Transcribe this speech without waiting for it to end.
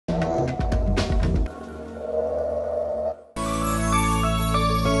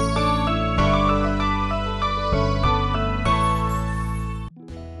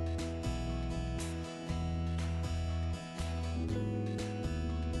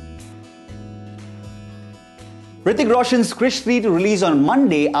Hrithik Roshan's Krrish 3 to release on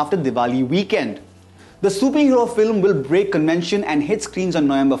Monday after Diwali weekend. The superhero film will break convention and hit screens on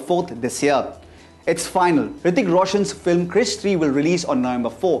November 4th this year. It's final. Hrithik Roshan's film Krrish 3 will release on November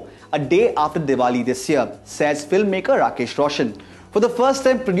 4, a day after Diwali this year, says filmmaker Rakesh Roshan. For the first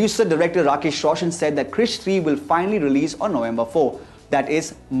time, producer-director Rakesh Roshan said that Krrish 3 will finally release on November 4, that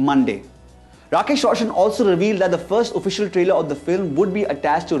is Monday. Rakesh Roshan also revealed that the first official trailer of the film would be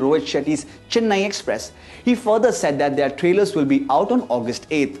attached to Rohit Shetty's Chennai Express. He further said that their trailers will be out on August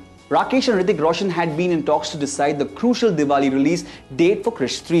 8th. Rakesh and Hrithik Roshan had been in talks to decide the crucial Diwali release date for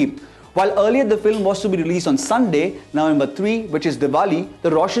Krrish 3. While earlier the film was to be released on Sunday, November 3, which is Diwali, the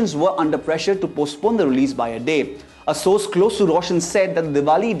Roshans were under pressure to postpone the release by a day. A source close to Roshan said that the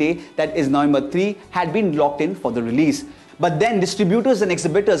Diwali day, that is November 3, had been locked in for the release. But then distributors and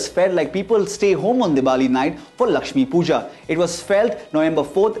exhibitors felt like people stay home on Diwali night for Lakshmi Puja. It was felt November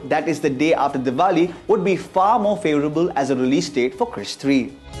 4th, that is the day after Diwali, would be far more favorable as a release date for Krrish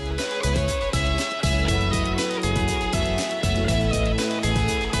 3.